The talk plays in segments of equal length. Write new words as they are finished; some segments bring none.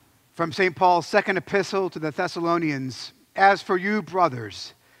From St. Paul's second epistle to the Thessalonians, as for you,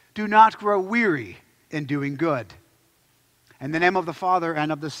 brothers, do not grow weary in doing good. In the name of the Father,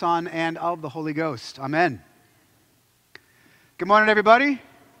 and of the Son, and of the Holy Ghost. Amen. Good morning, everybody. A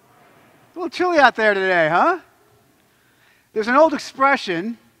little chilly out there today, huh? There's an old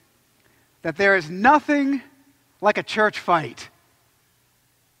expression that there is nothing like a church fight.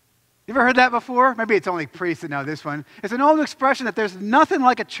 You ever heard that before? Maybe it's only priests that know this one. It's an old expression that there's nothing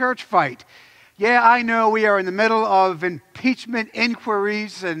like a church fight. Yeah, I know we are in the middle of impeachment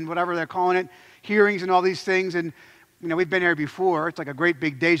inquiries and whatever they're calling it, hearings and all these things, and we've been here before. It's like a great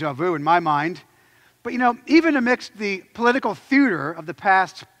big deja vu in my mind. But even amidst the political theater of the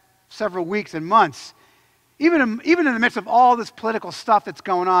past several weeks and months, even in the midst of all this political stuff that's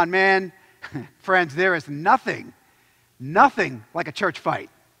going on, man, friends, there is nothing like a church fight.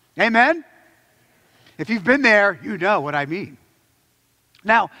 Amen? If you've been there, you know what I mean.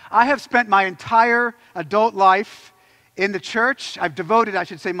 Now, I have spent my entire adult life in the church. I've devoted, I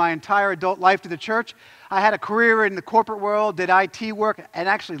should say, my entire adult life to the church. I had a career in the corporate world, did IT work, and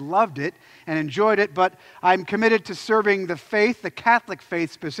actually loved it and enjoyed it, but I'm committed to serving the faith, the Catholic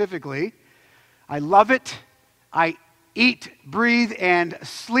faith specifically. I love it. I eat, breathe, and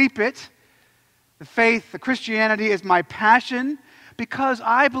sleep it. The faith, the Christianity is my passion because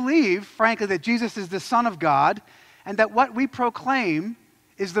I believe, frankly, that Jesus is the Son of God and that what we proclaim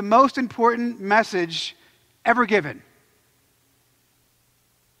is the most important message ever given.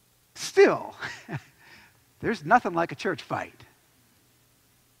 Still, there's nothing like a church fight.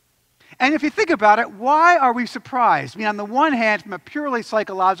 And if you think about it, why are we surprised? On the one hand, from a purely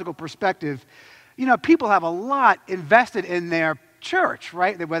psychological perspective, people have a lot invested in their church,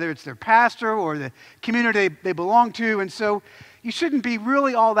 right? Whether it's their pastor or the community they belong to. And so you shouldn't be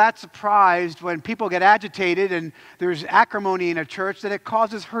really all that surprised when people get agitated and there's acrimony in a church that it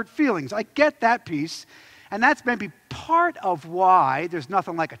causes hurt feelings. I get that piece. And that's maybe part of why there's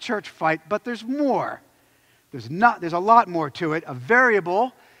nothing like a church fight, but there's more. There's a lot more to it, a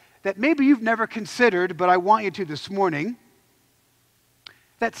variable that maybe you've never considered, but I want you to this morning,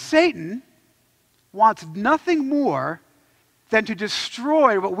 that Satan wants nothing more than to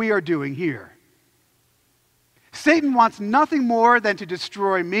destroy what we are doing here. Satan wants nothing more than to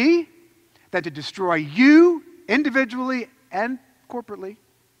destroy me, than to destroy you individually and corporately,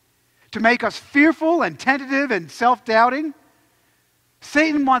 to make us fearful and tentative and self-doubting.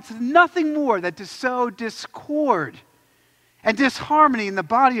 Satan wants nothing more than to sow discord and disharmony in the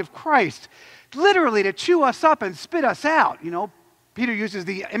body of Christ, literally to chew us up and spit us out. Peter uses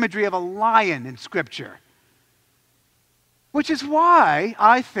the imagery of a lion in Scripture. Which is why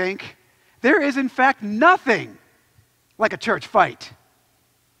I think there is in fact nothing like a church fight.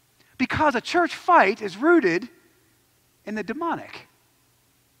 Because a church fight is rooted in the demonic.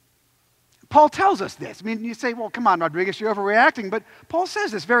 Paul tells us this. You say, well, come on, Rodriguez, you're overreacting. But Paul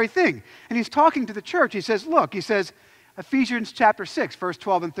says this very thing. And he's talking to the church. He says, Ephesians chapter 6, verse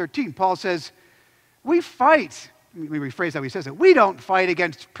 12 and 13. Paul says, we fight. Let me rephrase how he says it. We don't fight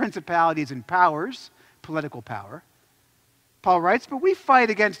against principalities and powers, political power. Paul writes, but we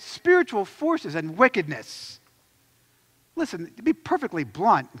fight against spiritual forces and wickedness. Listen, to be perfectly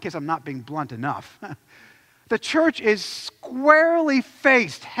blunt, in case I'm not being blunt enough, the church is squarely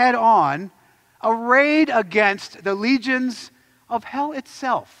faced head on, arrayed against the legions of hell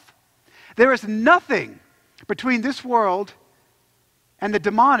itself. There is nothing between this world and the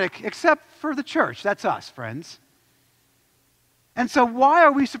demonic except for the church. That's us, friends. And so why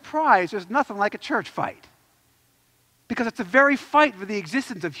are we surprised there's nothing like a church fight? Because it's a very fight for the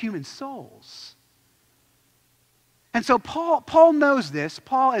existence of human souls. And so Paul knows this.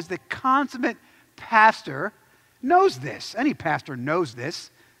 Paul, as the consummate pastor, knows this. Any pastor knows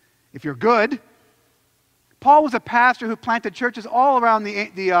this, if you're good. Paul was a pastor who planted churches all around the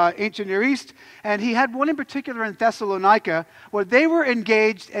ancient Near East, and he had one in particular in Thessalonica where they were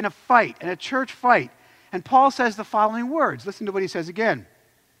engaged in a church fight. And Paul says the following words. Listen to what he says again.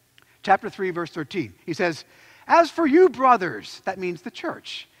 Chapter 3, verse 13. He says, as for you, brothers, that means the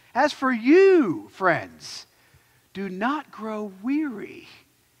church. As for you, friends, do not grow weary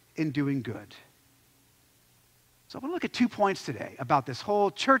in doing good. So I want to look at 2 points today about this whole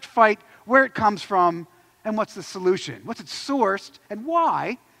church fight, where it comes from, and what's the solution. What's it sourced, and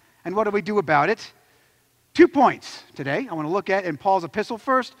why, and what do we do about it? 2 points today I want to look at in Paul's epistle.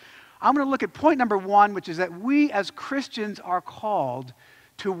 First, I'm going to look at point number 1, which is that we as Christians are called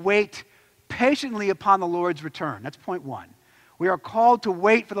to wait patiently upon the Lord's return. That's point 1. We are called to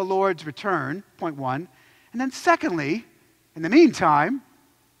wait for the Lord's return, point 1. And then secondly, in the meantime,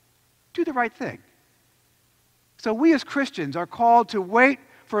 do the right thing. So we as Christians are called to wait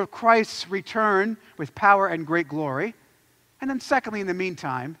for Christ's return with power and great glory. And then secondly, in the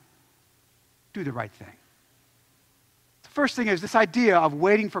meantime, do the right thing. The first thing is this idea of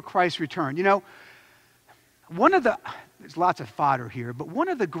waiting for Christ's return. You know, there's lots of fodder here, but one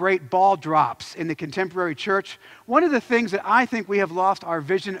of the great ball drops in the contemporary church, one of the things that I think we have lost our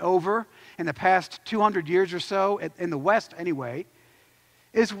vision over in the past 200 years or so, in the West anyway,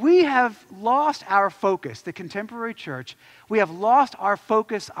 is we have lost our focus, the contemporary church, we have lost our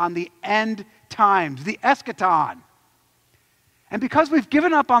focus on the end times, the eschaton. And because we've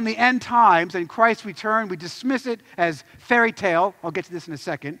given up on the end times and Christ's return, we dismiss it as fairy tale. I'll get to this in a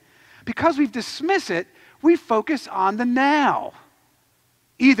second. Because we've dismissed it, we focus on the now.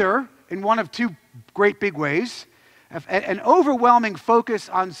 Either in one of two great big ways, an overwhelming focus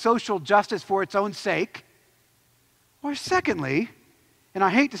on social justice for its own sake, or secondly, and I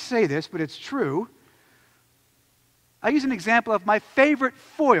hate to say this, but it's true, I use an example of my favorite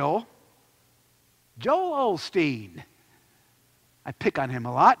foil, Joel Osteen. I pick on him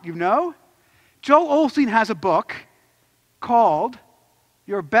a lot, you know. Joel Osteen has a book called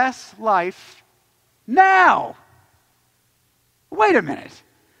Your Best Life Now. Wait a minute.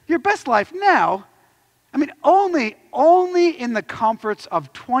 Your best life now? I mean, only in the comforts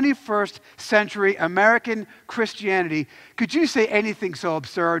of 21st century American Christianity could you say anything so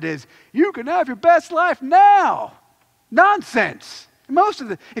absurd as, you can have your best life now. Nonsense.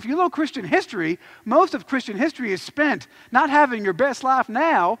 If you know Christian history, most of Christian history is spent not having your best life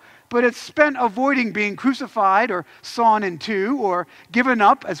now, but it's spent avoiding being crucified or sawn in two or given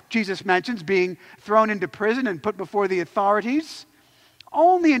up, as Jesus mentions, being thrown into prison and put before the authorities.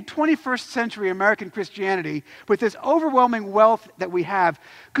 Only in 21st century American Christianity, with this overwhelming wealth that we have,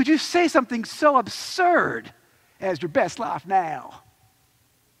 could you say something so absurd as your best life now?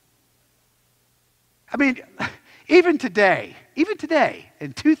 I mean, even today,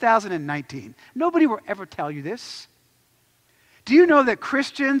 in 2019, nobody will ever tell you this. Do you know that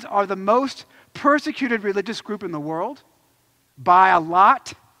Christians are the most persecuted religious group in the world? By a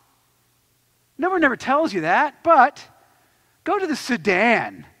lot. No one never tells you that, but go to the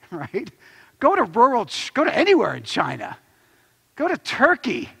Sudan, right? Go to anywhere in China. Go to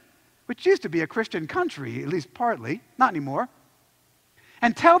Turkey, which used to be a Christian country, at least partly, not anymore.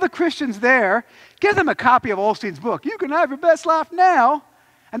 And tell the Christians there, give them a copy of Osteen's book. You can have your best life now.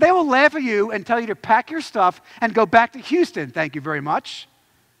 And they will laugh at you and tell you to pack your stuff and go back to Houston. Thank you very much.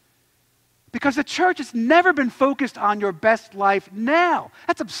 Because the church has never been focused on your best life now.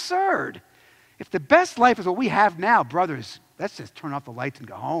 That's absurd. If the best life is what we have now, brothers, let's just turn off the lights and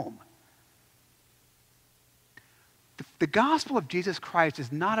go home. The gospel of Jesus Christ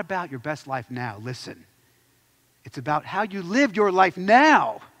is not about your best life now. Listen. It's about how you live your life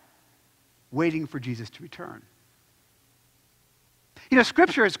now, waiting for Jesus to return. You know,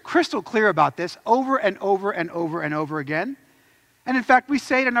 Scripture is crystal clear about this over and over and over and over again. And in fact, we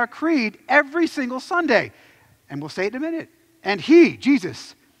say it in our creed every single Sunday. And we'll say it in a minute. And he,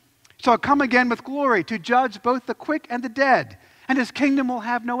 Jesus, shall come again with glory to judge both the quick and the dead. And his kingdom will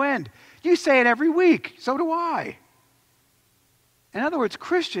have no end. You say it every week. So do I. In other words,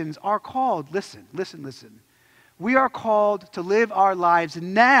 Christians are called, listen. We are called to live our lives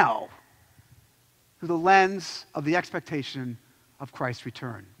now through the lens of the expectation of Christ's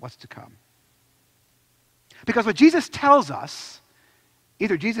return, what's to come. Because what Jesus tells us,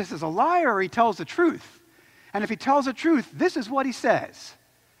 either Jesus is a liar or he tells the truth. And if he tells the truth, this is what he says.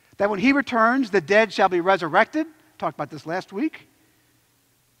 That when he returns, the dead shall be resurrected. Talked about this last week.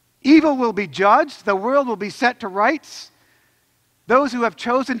 Evil will be judged. The world will be set to rights. Those who have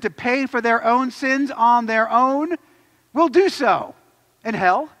chosen to pay for their own sins on their own will do so in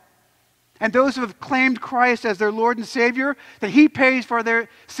hell. And those who have claimed Christ as their Lord and Savior, that he pays for their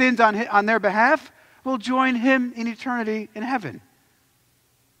sins on their behalf, will join him in eternity in heaven.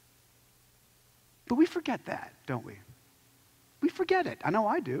 But we forget that, don't we? We forget it. I know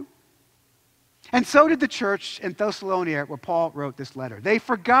I do. And so did the church in Thessalonica where Paul wrote this letter. They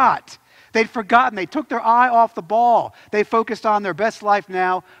forgot. They'd forgotten. They took their eye off the ball. They focused on their best life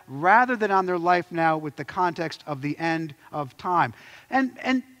now rather than on their life now with the context of the end of time.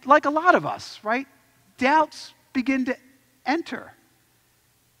 And like a lot of us, right, doubts begin to enter.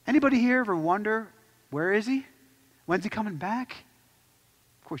 Anybody here ever wonder, where is he? When's he coming back?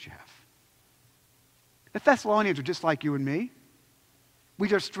 Of course you have. The Thessalonians are just like you and me.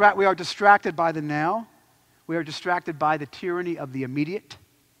 We are distracted by the now. We are distracted by the tyranny of the immediate.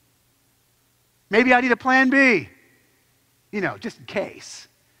 Maybe I need a plan B. You know, just in case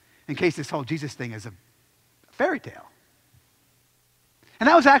this whole Jesus thing is a fairy tale. And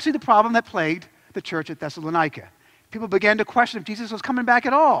that was actually the problem that plagued the church at Thessalonica. People began to question if Jesus was coming back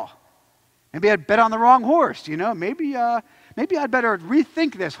at all. Maybe I'd bet on the wrong horse, Maybe I'd better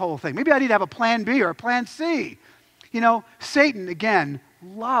rethink this whole thing. Maybe I need to have a plan B or a plan C. Satan, again,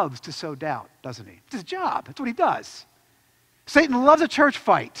 loves to sow doubt, doesn't he? It's his job. That's what he does. Satan loves a church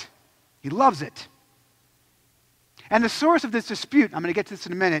fight. He loves it. And the source of this dispute, I'm going to get to this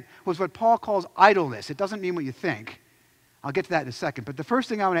in a minute, was what Paul calls idleness. It doesn't mean what you think. I'll get to that in a second. But the first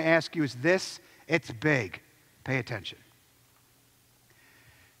thing I want to ask you is this. It's big. Pay attention.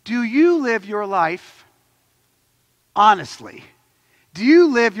 Do you live your life honestly? Do you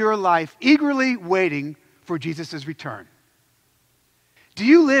live your life eagerly waiting for Jesus' return? Do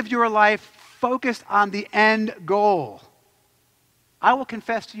you live your life focused on the end goal? I will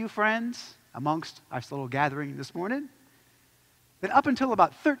confess to you, friends, amongst our little gathering this morning, that up until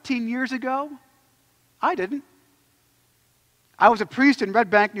about 13 years ago, I didn't. I was a priest in Red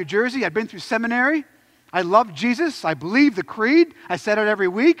Bank, New Jersey. I'd been through seminary. I loved Jesus. I believed the creed. I said it every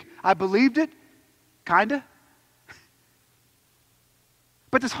week. I believed it, kinda.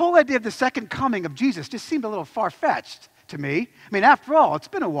 But this whole idea of the second coming of Jesus just seemed a little far-fetched to me. I mean, after all, it's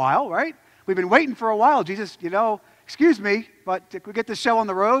been a while, right? We've been waiting for a while. Jesus, excuse me, but did we get the show on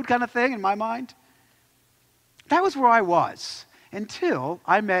the road kind of thing in my mind? That was where I was until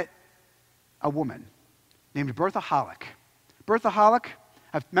I met a woman named Bertha Hollick. Bertha Hollick,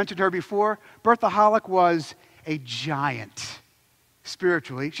 I've mentioned her before. Bertha Hollick was a giant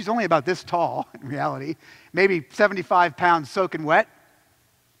spiritually. She's only about this tall in reality, maybe 75 pounds soaking wet.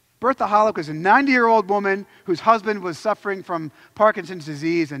 Bertha Hollick was a 90-year-old woman whose husband was suffering from Parkinson's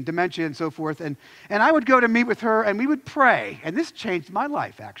disease and dementia and so forth. And I would go to meet with her, and we would pray. And this changed my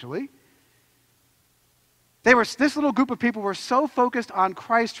life, actually. This little group of people were so focused on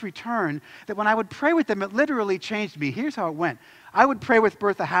Christ's return that when I would pray with them, it literally changed me. Here's how it went. I would pray with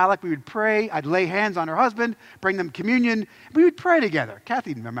Bertha Hollick. We would pray. I'd lay hands on her husband, bring them communion. We would pray together.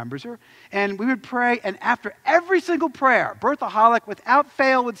 Kathy remembers her. And we would pray, and after every single prayer, Bertha Hollick, without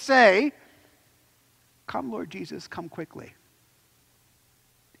fail, would say, "Come, Lord Jesus, come quickly."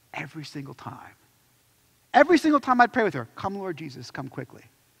 Every single time. Every single time I'd pray with her, "Come, Lord Jesus, come quickly."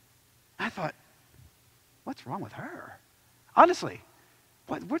 I thought, what's wrong with her? Honestly,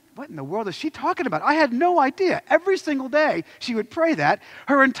 what in the world is she talking about? I had no idea. Every single day she would pray that.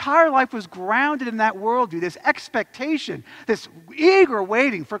 Her entire life was grounded in that worldview, this expectation, this eager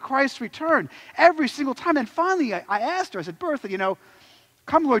waiting for Christ's return every single time. And finally I asked her, I said, "Bertha,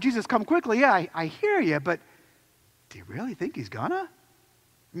 come Lord Jesus, come quickly. Yeah, I hear you, but do you really think he's gonna?"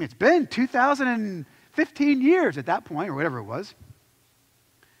 I mean, it's been 2015 years at that point, or whatever it was.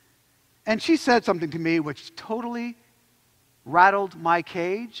 And she said something to me which totally rattled my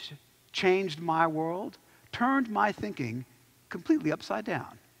cage, changed my world, turned my thinking completely upside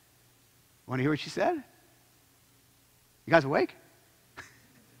down. Want to hear what she said? You guys awake?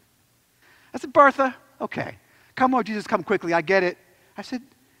 I said, "Bertha, okay, come Lord Jesus, come quickly, I get it." I said,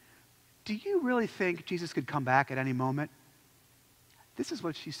 "Do you really think Jesus could come back at any moment?" This is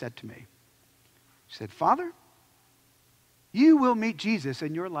what she said to me. She said, "Father, you will meet Jesus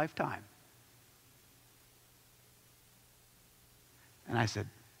in your lifetime." And I said,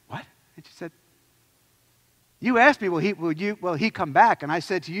 "What?" And she said, "You asked me, will he come back?" And I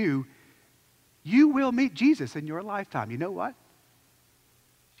said to you, you will meet Jesus in your lifetime. You know what?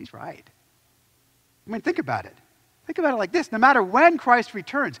 She's right. I mean, think about it. Think about it like this. No matter when Christ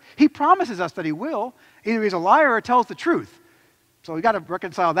returns, he promises us that he will. Either he's a liar or tells the truth. So we've got to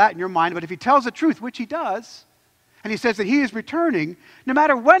reconcile that in your mind. But if he tells the truth, which he does, and he says that he is returning, no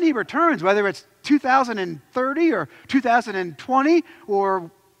matter when he returns, whether it's 2030 or 2020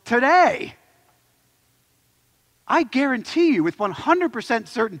 or today, I guarantee you with 100%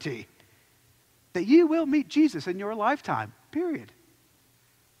 certainty that you will meet Jesus in your lifetime, period.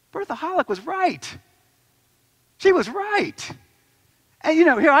 Bertha Hollick was right. She was right. And,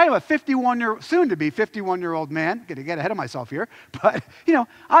 here I am, a soon-to-be 51-year-old man. Going to get ahead of myself here. But,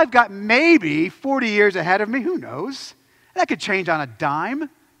 I've got maybe 40 years ahead of me. Who knows? That could change on a dime.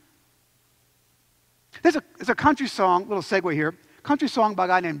 There's a country song, little segue here, country song by a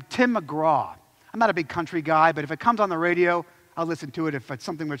guy named Tim McGraw. I'm not a big country guy, but if it comes on the radio, I'll listen to it if it's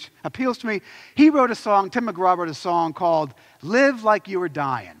something which appeals to me. Tim McGraw wrote a song called "Live Like You Were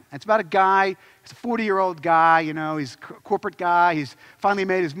Dying." It's about a guy, he's a 40-year-old guy, he's a corporate guy, he's finally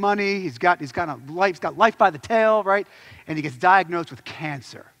made his money, he's got life by the tail, right? And he gets diagnosed with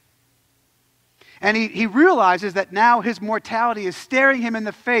cancer. And he realizes that now his mortality is staring him in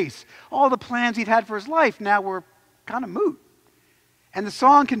the face. All the plans he'd had for his life now were kind of moot. And the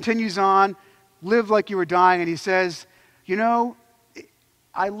song continues on, "Live Like You Were Dying," and he says,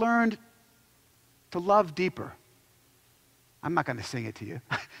 "I learned to love deeper I'm not going to sing it to you.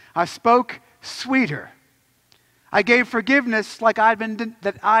 I spoke sweeter. I gave forgiveness like I'd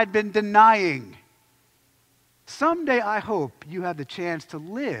been denying. Someday I hope you have the chance to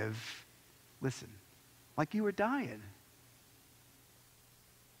live, listen, like you were dying.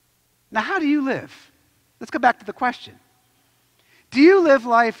 Now, how do you live? Let's go back to the question. Do you live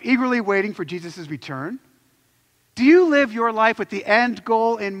life eagerly waiting for Jesus' return? Do you live your life with the end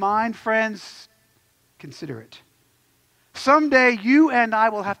goal in mind, friends? Consider it. Someday you and I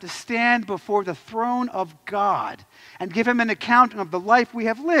will have to stand before the throne of God and give him an account of the life we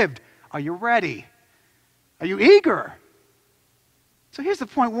have lived. Are you ready? Are you eager? So here's the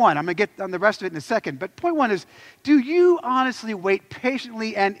point one. I'm going to get on the rest of it in a second. But point one is, do you honestly wait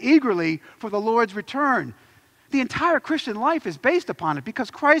patiently and eagerly for the Lord's return? The entire Christian life is based upon it because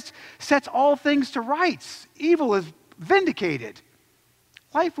Christ sets all things to rights. Evil is vindicated.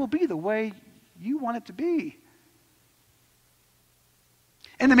 Life will be the way you want it to be.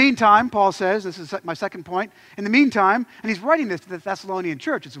 In the meantime, Paul says, this is my second point, in the meantime, and he's writing this to the Thessalonian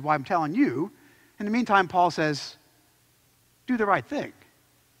church, this is why I'm telling you, in the meantime, Paul says, do the right thing.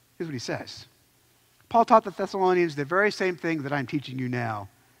 Here's what he says. Paul taught the Thessalonians the very same thing that I'm teaching you now.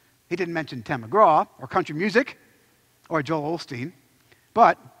 He didn't mention Tim McGraw or country music or Joel Osteen,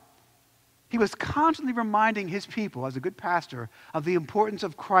 but he was constantly reminding his people, as a good pastor, of the importance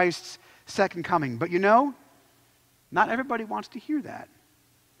of Christ's second coming. But you know, not everybody wants to hear that.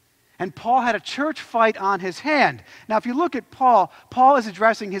 And Paul had a church fight on his hand. Now, if you look at Paul, Paul is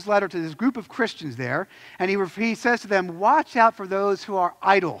addressing his letter to this group of Christians there, and he says to them, watch out for those who are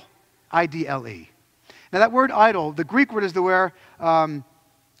idle, I-D-L-E. Now, that word idle, the Greek word is the word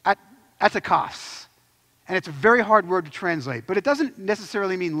atakos, and it's a very hard word to translate, but it doesn't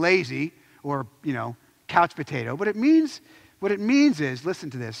necessarily mean lazy or, couch potato. What it means is,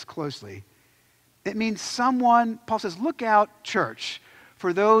 listen to this closely, it means someone, Paul says, look out, church,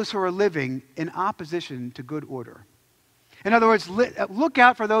 for those who are living in opposition to good order. In other words, look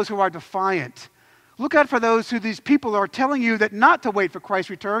out for those who are defiant. Look out for those who these people are telling you that not to wait for Christ's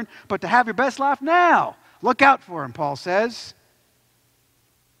return, but to have your best life now. Look out for them, Paul says.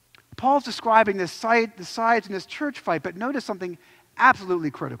 Paul's describing the sides in this church fight, but notice something absolutely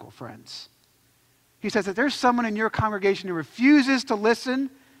critical, friends. He says that there's someone in your congregation who refuses to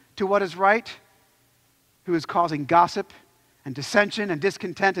listen to what is right, who is causing gossip and dissension and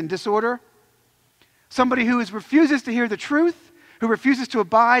discontent and disorder. Somebody who refuses to hear the truth, who refuses to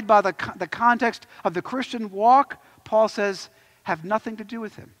abide by the context of the Christian walk, Paul says, have nothing to do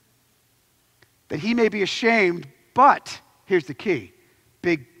with him. That he may be ashamed, but here's the key,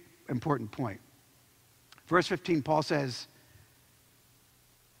 big important point. Verse 15, Paul says,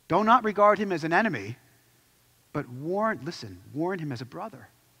 do not regard him as an enemy, but warn him as a brother.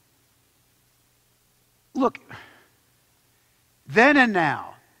 Look, then and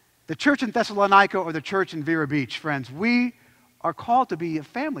now, the church in Thessalonica or the church in Vero Beach, friends, we are called to be a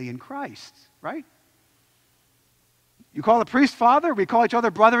family in Christ, right? You call a priest father, we call each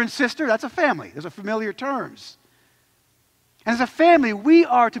other brother and sister, that's a family. Those are familiar terms. And as a family, we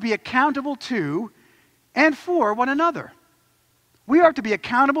are to be accountable to and for one another. We are to be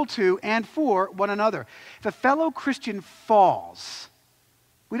accountable to and for one another. If a fellow Christian falls,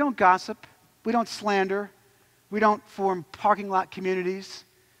 we don't gossip, we don't slander, we don't form parking lot communities.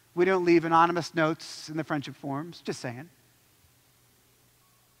 We don't leave anonymous notes in the friendship forums. Just saying.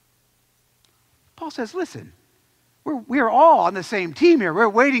 Paul says, listen, we're all on the same team here. We're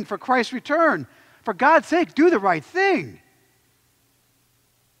waiting for Christ's return. For God's sake, do the right thing.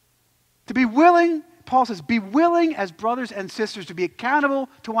 To be willing, Paul says, be willing as brothers and sisters to be accountable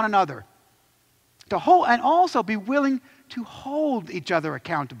to one another. And also be willing to hold each other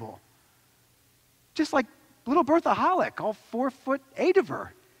accountable. Just like little Bertha Hollick, all 4'8" of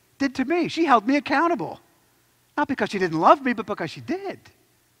her, did to me. She held me accountable. Not because she didn't love me, but because she did.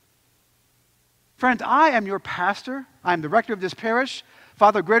 Friends, I am your pastor. I am the rector of this parish.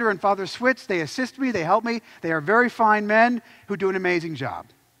 Father Gritter and Father Switz, they assist me, they help me. They are very fine men who do an amazing job.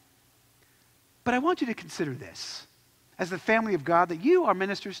 But I want you to consider this, as the family of God, that you are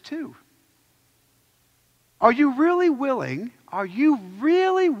ministers too. Are you really willing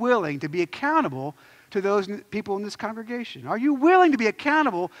to be accountable to those people in this congregation? Are you willing to be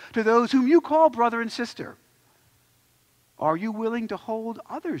accountable to those whom you call brother and sister? Are you willing to hold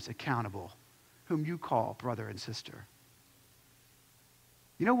others accountable whom you call brother and sister?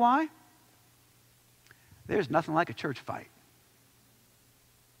 You know why? There's nothing like a church fight.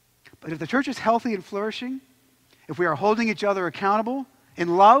 But if the church is healthy and flourishing, if we are holding each other accountable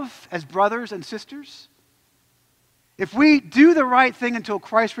in love as brothers and sisters, if we do the right thing until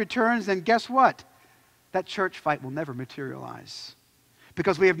Christ returns, then guess what? that church fight will never materialize.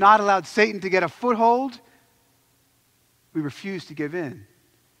 Because we have not allowed Satan to get a foothold, we refuse to give in.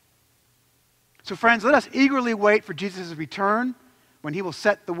 So friends, let us eagerly wait for Jesus' return when he will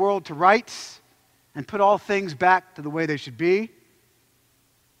set the world to rights and put all things back to the way they should be.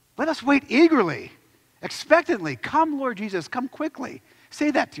 Let us wait eagerly, expectantly. Come, Lord Jesus, come quickly.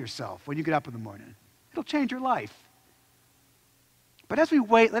 Say that to yourself when you get up in the morning. It'll change your life. But as we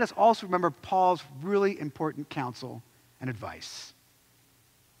wait, let us also remember Paul's really important counsel and advice.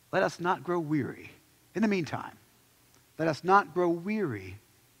 Let us not grow weary. In the meantime, let us not grow weary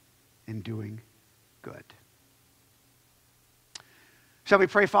in doing good. Shall we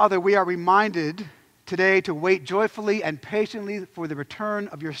pray? Father, we are reminded today to wait joyfully and patiently for the return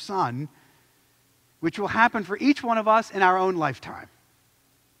of your Son, which will happen for each one of us in our own lifetime.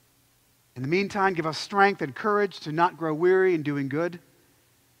 In the meantime, give us strength and courage to not grow weary in doing good,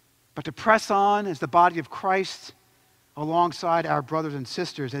 but to press on as the body of Christ alongside our brothers and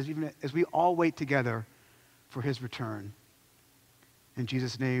sisters as we all wait together for his return. In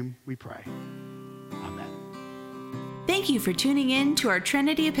Jesus' name we pray. Amen. Thank you for tuning in to our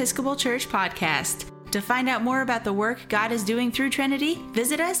Trinity Episcopal Church podcast. To find out more about the work God is doing through Trinity,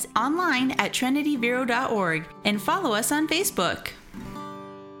 visit us online at trinityvero.org and follow us on Facebook.